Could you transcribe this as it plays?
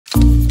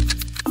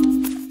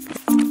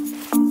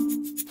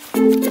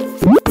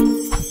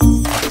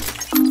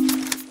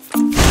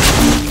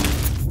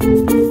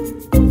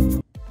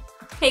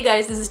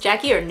guys, this is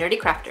Jackie, or Nerdy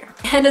Crafter.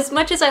 And as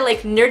much as I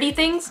like nerdy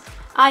things,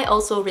 I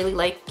also really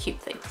like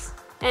cute things.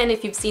 And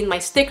if you've seen my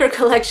sticker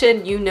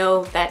collection, you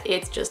know that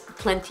it's just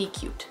plenty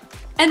cute.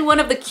 And one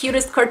of the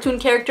cutest cartoon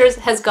characters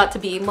has got to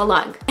be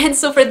MOLANG. And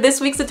so for this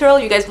week's tutorial,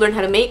 you guys learn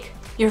how to make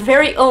your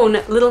very own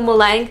little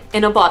MOLANG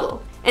in a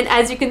bottle. And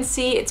as you can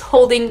see, it's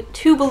holding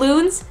 2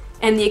 balloons,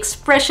 and the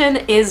expression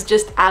is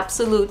just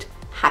absolute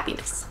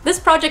happiness. This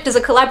project is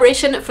a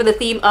collaboration for the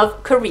theme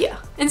of Korea.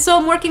 And so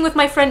I'm working with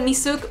my friend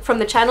Misuk from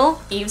the channel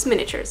Eve's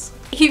Miniatures.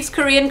 Eve's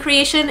Korean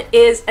creation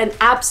is an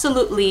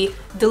absolutely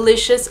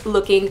delicious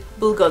looking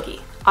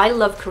bulgogi. I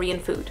love Korean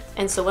food,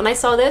 and so when I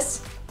saw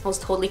this, I was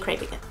totally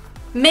craving it.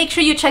 Make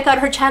sure you check out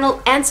her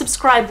channel and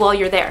subscribe while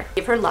you're there.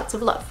 Give her lots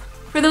of love.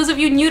 For those of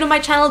you new to my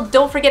channel,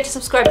 don't forget to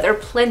subscribe. There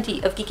are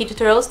plenty of geeky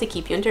tutorials to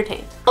keep you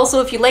entertained.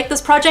 Also, if you like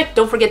this project,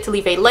 don't forget to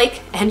leave a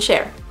like and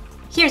share.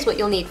 Here's what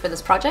you'll need for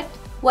this project.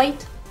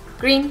 White,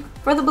 green.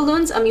 For the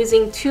balloons, I'm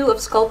using 2 of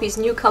Sculpey's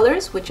new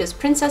colors, which is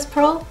Princess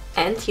Pearl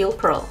and Teal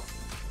Pearl.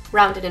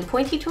 Rounded and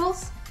pointy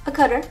tools, a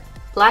cutter,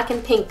 black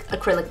and pink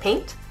acrylic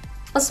paint,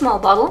 a small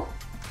bottle,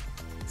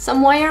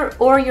 some wire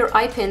or your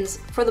eye pins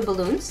for the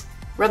balloons,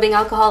 rubbing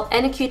alcohol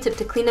and a Q-tip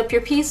to clean up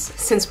your piece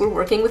since we're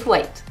working with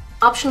white.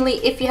 Optionally,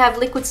 if you have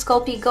liquid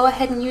Sculpey, go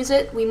ahead and use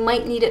it. We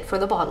might need it for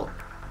the bottle.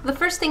 The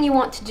first thing you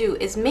want to do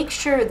is make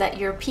sure that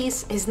your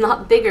piece is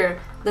not bigger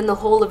than the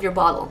whole of your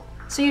bottle.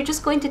 So you're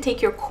just going to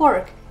take your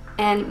cork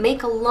and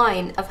make a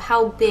line of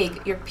how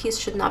big your piece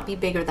should not be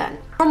bigger than.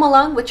 For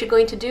MOLANG, what you're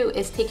going to do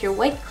is take your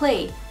white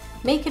clay,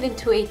 make it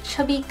into a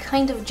chubby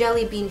kind of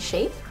jelly bean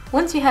shape.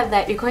 Once you have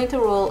that, you're going to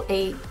roll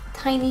a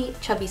tiny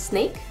chubby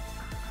snake,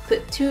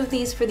 put 2 of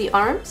these for the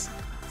arms,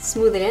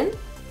 smooth it in,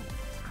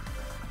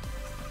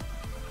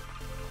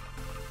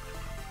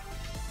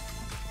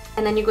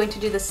 and then you're going to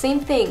do the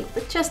same thing,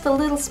 but just a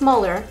little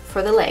smaller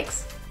for the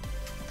legs.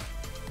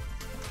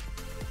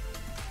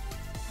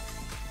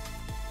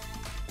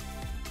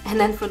 And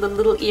then for the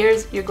little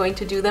ears, you're going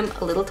to do them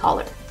a little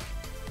taller.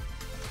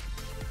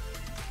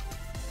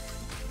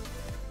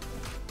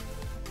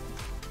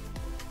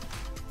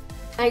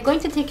 Now you're going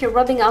to take your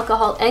rubbing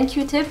alcohol and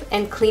Q-tip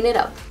and clean it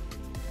up.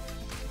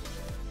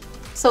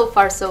 So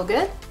far so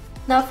good.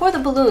 Now for the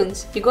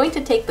balloons, you're going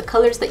to take the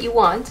colors that you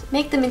want,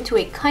 make them into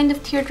a kind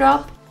of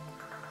teardrop,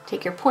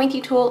 take your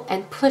pointy tool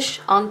and push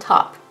on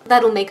top.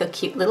 That'll make a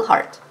cute little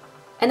heart.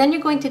 And then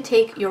you're going to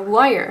take your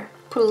wire,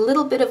 put a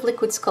little bit of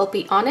liquid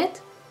Sculpey on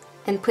it,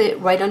 and put it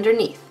right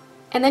underneath.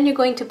 And then you're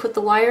going to put the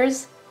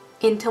wires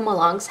into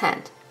MOLANG's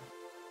hand.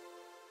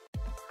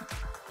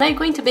 Now you're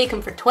going to bake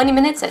them for 20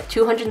 minutes at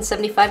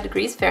 275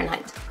 degrees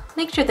Fahrenheit.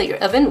 Make sure that your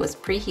oven was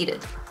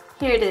preheated.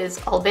 Here it is,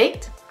 all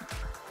baked.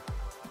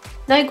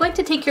 Now you're going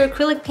to take your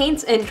acrylic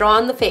paints and draw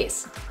on the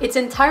face. It's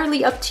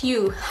entirely up to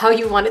you how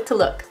you want it to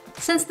look.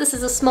 Since this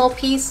is a small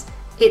piece,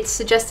 it's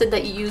suggested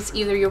that you use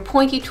either your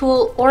pointy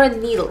tool or a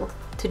needle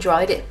to draw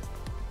it in.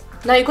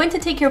 Now you're going to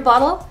take your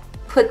bottle,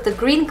 put the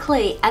green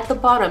clay at the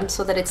bottom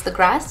so that it's the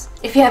grass.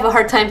 If you have a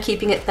hard time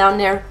keeping it down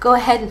there, go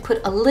ahead and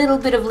put a little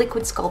bit of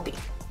liquid Sculpey.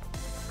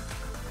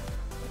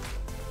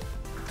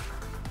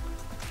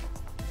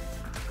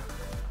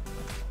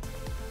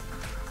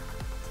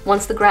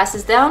 Once the grass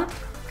is down,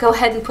 go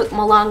ahead and put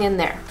MOLANG in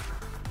there.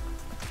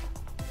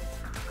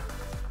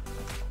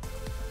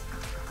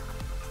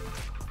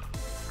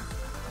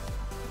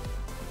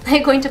 Now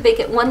you're going to bake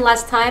it one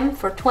last time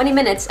for 20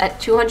 minutes at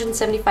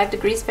 275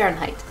 degrees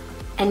Fahrenheit.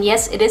 And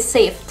yes, it is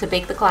safe to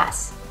bake the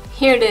glass.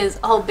 Here it is,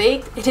 all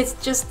baked. It is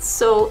just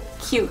so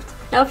cute.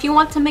 Now if you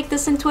want to make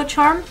this into a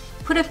charm,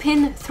 put a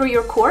pin through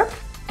your cork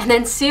and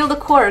then seal the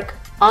cork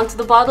onto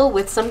the bottle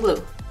with some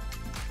glue.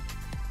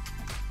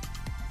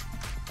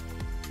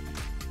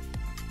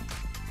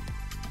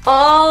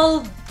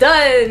 All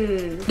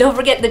done! Don't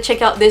forget to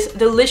check out this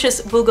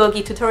delicious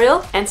bulgogi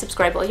tutorial and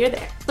subscribe while you're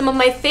there. Some of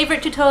my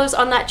favorite tutorials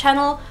on that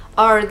channel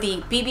are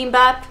the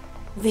bibimbap,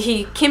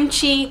 the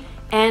kimchi,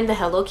 and the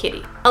Hello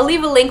Kitty. I'll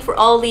leave a link for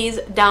all these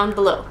down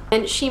below.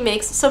 And she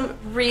makes some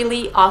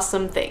really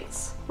awesome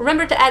things.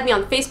 Remember to add me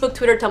on Facebook,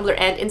 Twitter, Tumblr,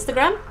 and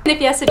Instagram. And if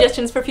you have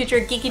suggestions for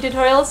future geeky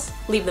tutorials,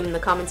 leave them in the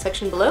comment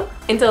section below.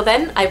 Until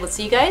then, I will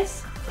see you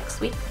guys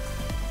next week.